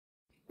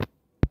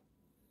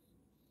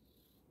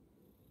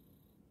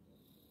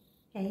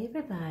Hey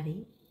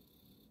everybody,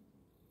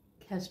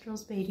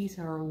 Kestrel's babies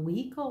are a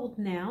week old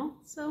now,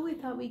 so we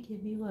thought we'd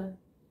give you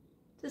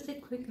just a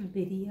quick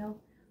video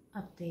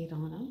update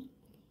on them.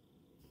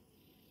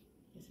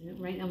 Isn't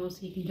it right almost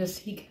so you can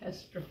just see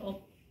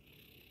Kestrel?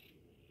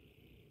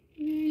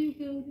 There you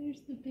go, there's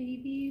the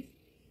babies.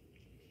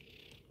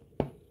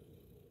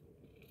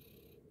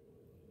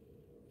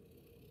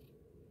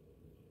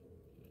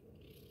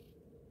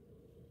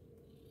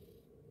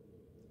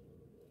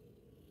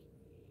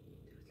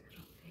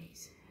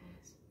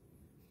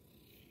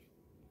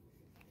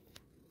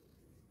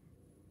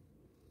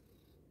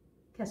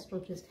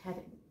 Kestrel just had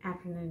an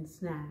afternoon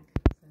snack,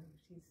 so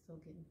she's still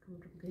getting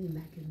comfortable getting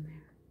back in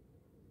there.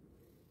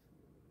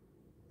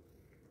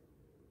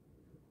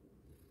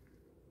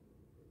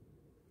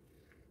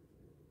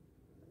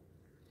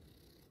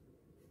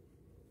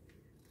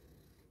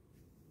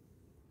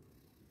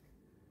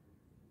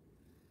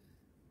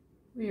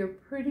 We are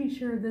pretty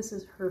sure this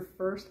is her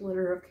first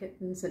litter of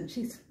kittens, and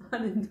she's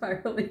not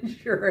entirely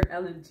sure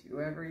how to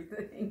do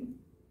everything.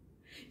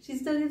 She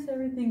still gets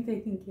everything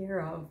taken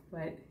care of,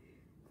 but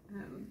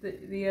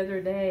the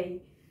other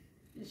day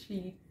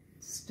she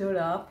stood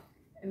up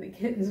and the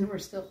kittens were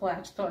still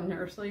latched on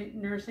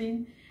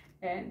nursing,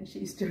 and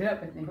she stood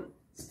up and they were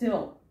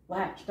still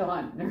latched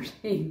on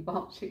nursing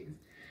while she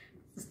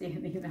was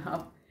standing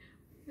up.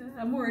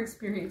 A more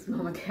experienced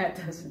mama cat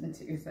doesn't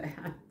do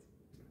that.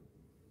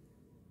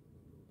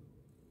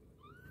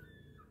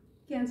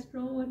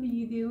 Kestrel, what are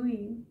you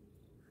doing?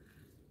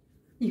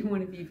 You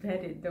want to be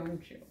petted,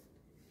 don't you?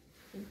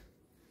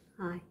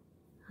 Hi.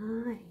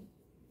 Hi.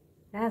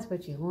 That's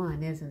what you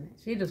want, isn't it?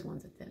 She just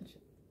wants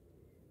attention.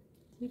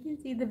 You can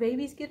see the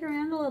babies get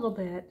around a little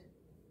bit.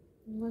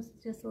 It was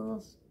just a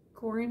little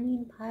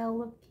squirming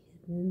pile of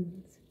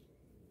kittens.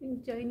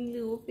 And tiny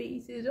little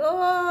faces.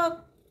 Oh!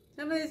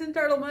 Somebody's in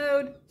turtle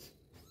mode.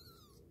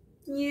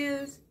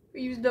 Yes. Are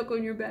you stuck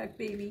on your back,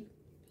 baby?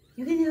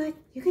 You can do it.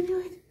 You can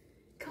do it.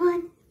 Come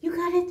on. You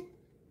got it.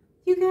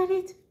 You got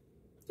it.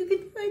 You can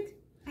do it.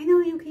 I know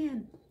you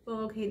can.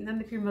 Well, okay,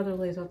 not if your mother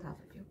lays on top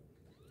of you.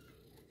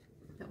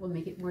 That will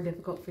make it more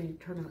difficult for you to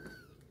turn over.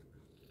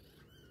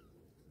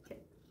 Okay,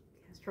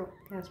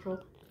 Kestrel.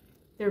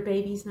 They're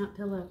babies, not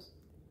pillows.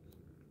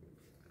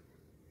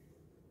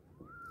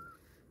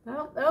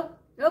 Oh,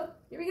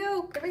 here we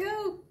go. Here we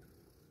go.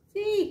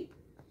 See?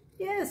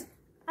 Yes,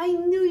 I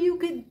knew you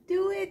could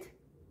do it.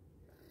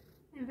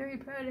 I'm very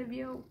proud of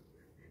you.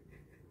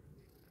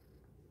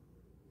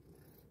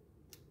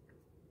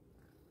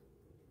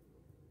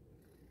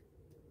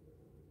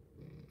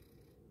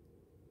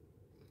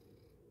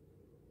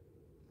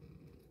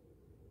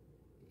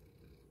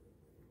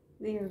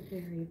 They are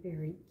very,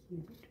 very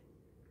cute.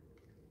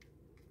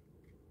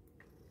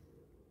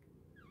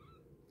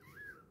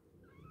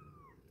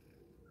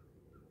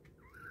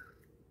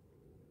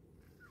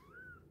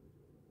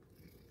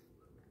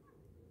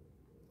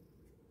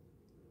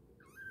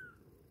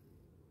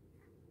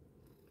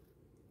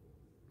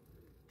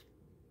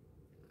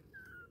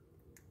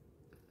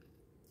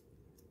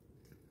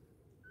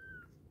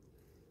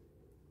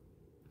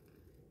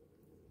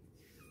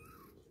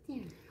 There,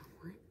 little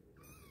one.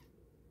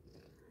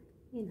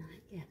 You're not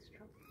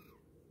Kestrel.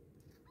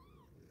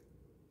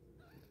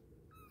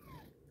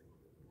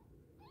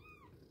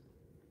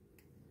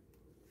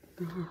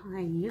 Oh,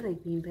 you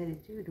like being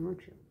petted too, don't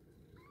you?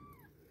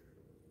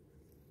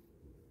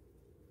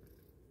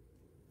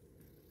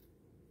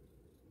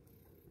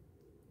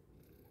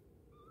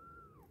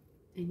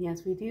 And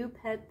yes, we do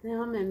pet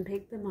them and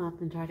pick them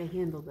up and try to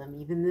handle them.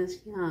 Even this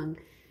young,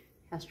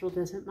 Kestrel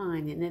doesn't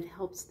mind, and it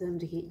helps them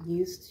to get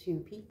used to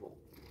people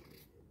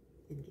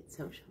and get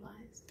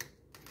socialized.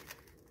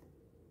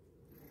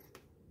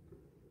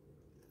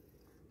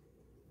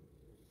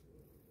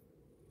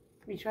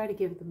 We try to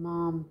give the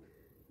mom,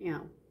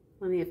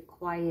 plenty of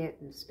quiet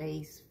and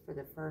space for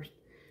the first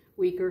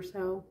week or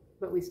so,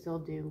 but we still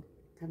do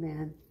come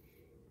in,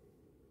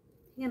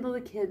 handle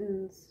the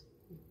kittens,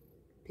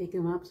 pick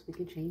them up so we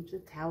can change the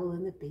towel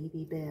in the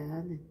baby bed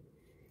and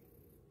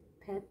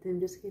pet them,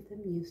 just get them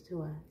used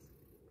to us.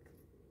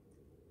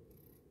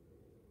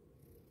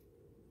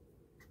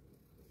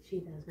 She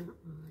does not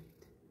mind.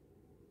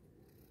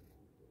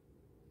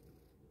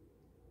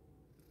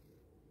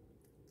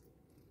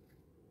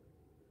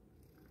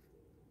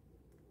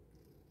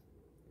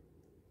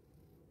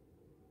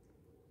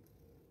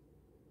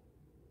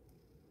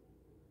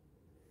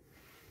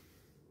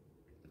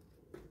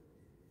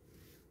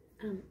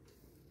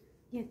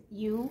 Yes,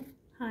 you.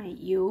 Hi,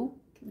 you.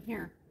 Come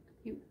here.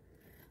 You.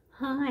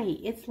 Hi,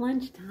 it's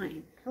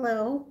lunchtime.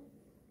 Hello.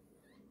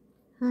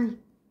 Hi.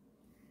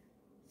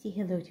 Say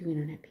hello to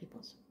internet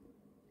peoples.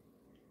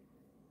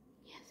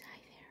 Yes, hi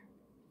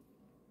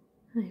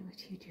there. Hi, what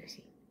you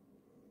doing?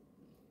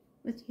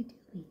 What you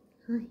doing?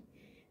 Hi.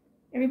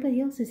 Everybody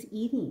else is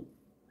eating.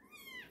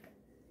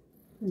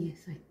 Yes,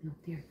 I know.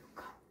 There you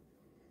go.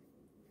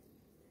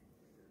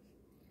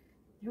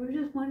 There was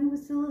just one who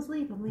was still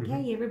asleep. I'm like,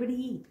 hey, everybody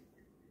eat.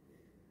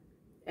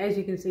 As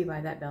you can see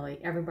by that belly,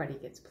 everybody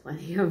gets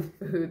plenty of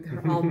food.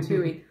 They're all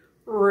chewing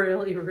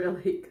really,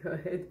 really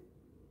good.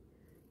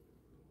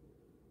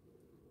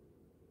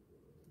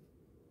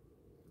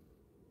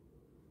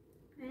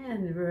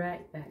 And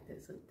right back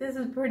to sleep. This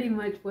is pretty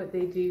much what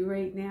they do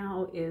right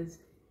now is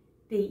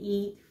they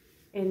eat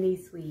and they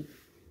sleep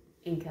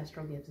and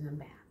Kestrel gives them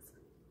baths.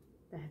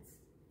 That's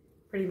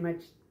pretty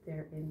much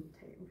their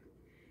entire.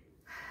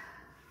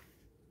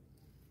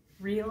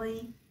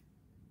 Really?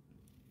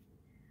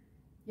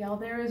 Y'all,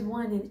 there is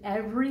one in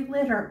every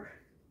litter.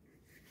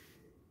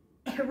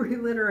 Every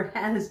litter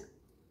has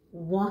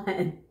one.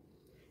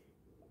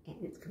 And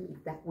it's going to be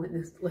that one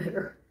this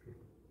litter.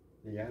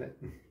 You got it?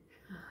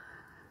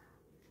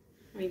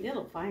 I mean,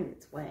 it'll find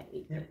its way.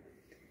 Yep.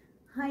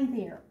 Hi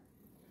there.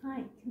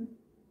 Hi,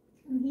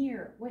 come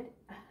here. What?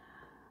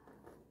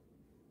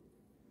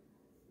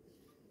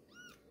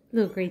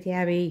 Little gray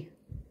tabby.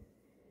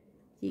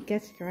 You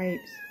got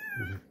stripes.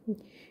 Mm-hmm.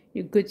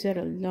 You're a good set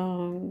of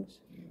lungs.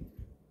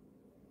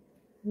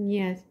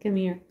 Yes, come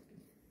here.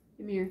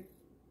 Come here.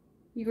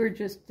 You were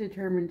just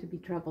determined to be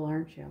trouble,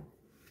 aren't you?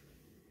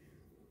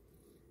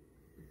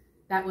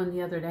 That one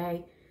the other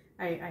day,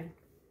 I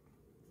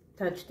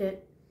touched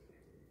it,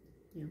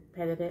 you know,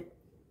 petted it,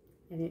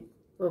 and it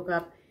woke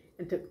up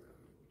and took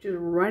just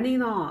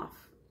running off.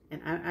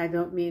 And I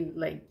don't mean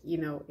like, you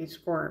know, a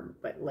squirm,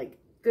 but like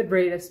good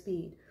rate of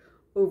speed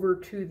over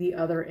to the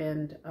other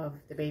end of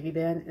the baby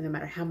bin. And no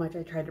matter how much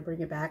I tried to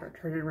bring it back or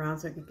turn it around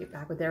so I could get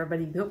back with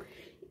everybody, nope.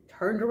 It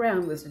turned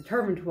around, was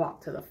determined to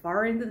walk to the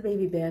far end of the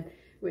baby bin,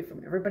 away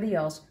from everybody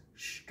else,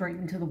 straight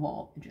into the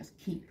wall, and just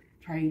keep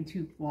trying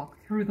to walk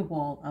through the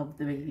wall of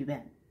the baby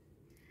bin.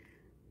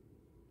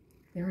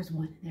 There is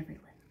one in every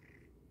litter.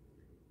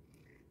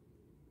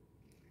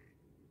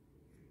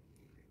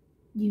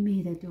 You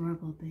made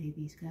adorable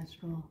babies,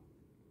 Kestrel.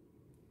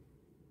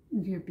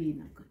 You're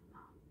being a good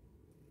mom.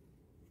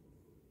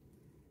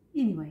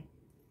 Anyway,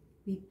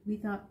 we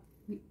thought,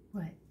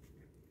 what?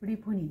 What are you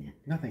pointing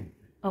at? Nothing.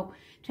 Oh,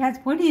 Chad's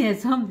pointing at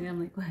something. I'm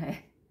like, what?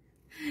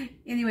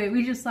 Anyway,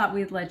 we just thought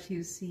we'd let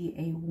you see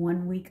a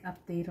 1-week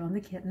update on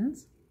the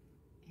kittens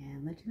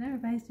and let you know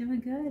everybody's doing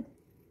good.